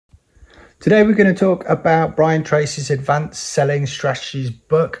Today we're going to talk about Brian Tracy's Advanced Selling Strategies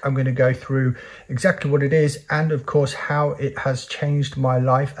book. I'm going to go through exactly what it is and of course how it has changed my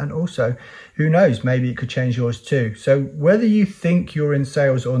life, and also who knows, maybe it could change yours too. So whether you think you're in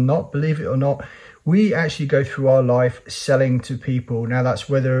sales or not, believe it or not, we actually go through our life selling to people. Now that's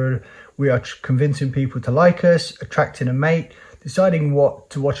whether we are convincing people to like us, attracting a mate, deciding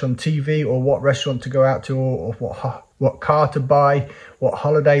what to watch on TV or what restaurant to go out to, or what car to buy, what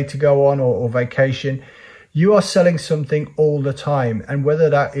holiday to go on, or vacation. You are selling something all the time, and whether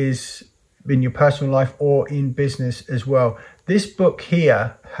that is in your personal life or in business as well. This book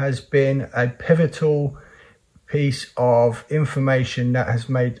here has been a pivotal piece of information that has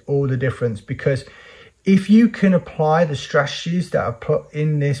made all the difference, because if you can apply the strategies that are put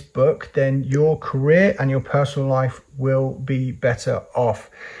in this book, then your career and your personal life will be better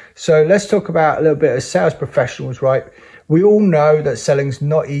off. So let's talk about a little bit of sales professionals, right? We all know that selling's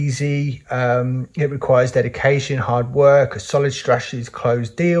not easy. It requires dedication, hard work, a solid strategy to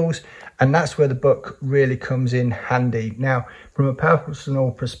close deals. And that's where the book really comes in handy. Now, from a personal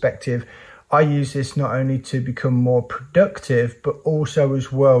perspective, I use this not only to become more productive, but also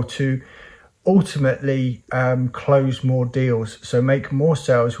as well to ultimately close more deals, so make more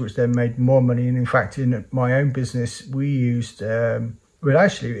sales, which then made more money. And in fact, in my own business, we used well,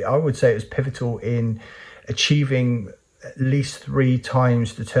 actually I would say it was pivotal in achieving at least 3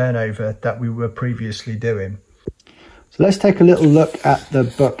 times the turnover that we were previously doing. So let's take a little look at the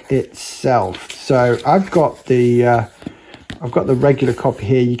book itself. So I've got the regular copy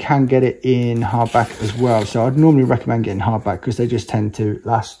here. You can get it in hardback as well. So I'd normally recommend getting hardback because they just tend to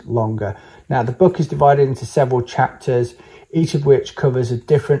last longer. Now, the book is divided into several chapters, each of which covers a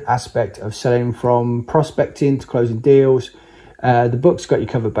different aspect of selling, from prospecting to closing deals. The book's got you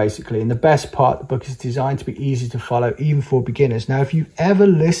covered basically. And the best part, the book is designed to be easy to follow, even for beginners. Now, if you've ever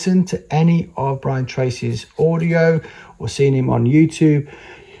listened to any of Brian Tracy's audio or seen him on YouTube,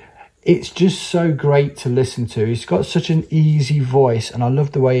 it's just so great to listen to. He's got such an easy voice, and I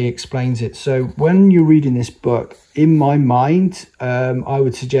love the way he explains it. So when you're reading this book, in my mind, I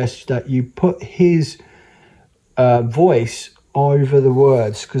would suggest that you put his voice over the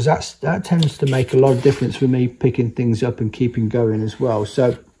words, because that tends to make a lot of difference for me picking things up and keeping going as well.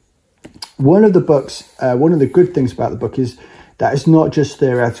 So one of the good things about the book is that it's not just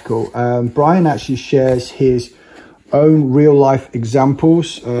theoretical. Brian actually shares his own real life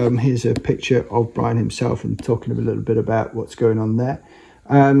examples. Here's a picture of Brian himself and talking a little bit about what's going on there.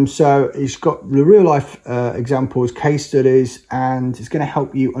 So he's got the real life examples, case studies, and it's going to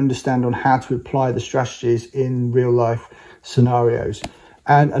help you understand on how to apply the strategies in real life scenarios.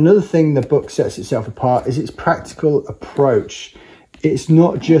 And another thing the book sets itself apart is its practical approach. It's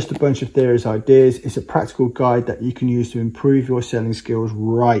not just a bunch of theories, ideas. It's a practical guide that you can use to improve your selling skills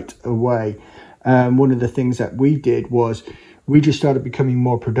right away. One of the things that we did was we just started becoming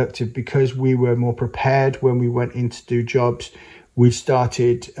more productive because we were more prepared when we went in to do jobs. We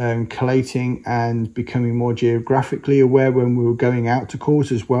started collating and becoming more geographically aware when we were going out to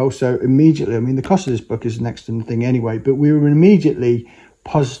calls as well. So immediately, I mean, the cost of this book is next to nothing anyway, but we were immediately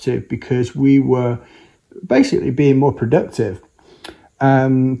positive because we were basically being more productive.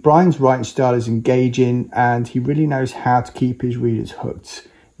 Brian's writing style is engaging, and he really knows how to keep his readers hooked.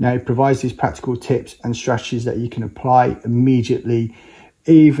 Now, it provides these practical tips and strategies that you can apply immediately,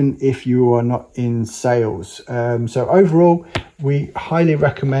 even if you are not in sales. So overall, we highly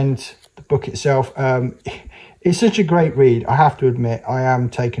recommend the book itself. It's such a great read. I have to admit, I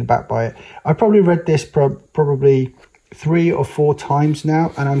am taken aback by it. I probably read this probably 3 or 4 times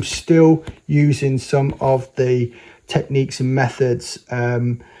now, and I'm still using some of the techniques and methods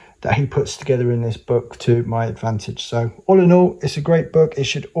that he puts together in this book to my advantage. So all in all, it's a great book. It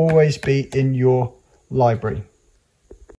should always be in your library.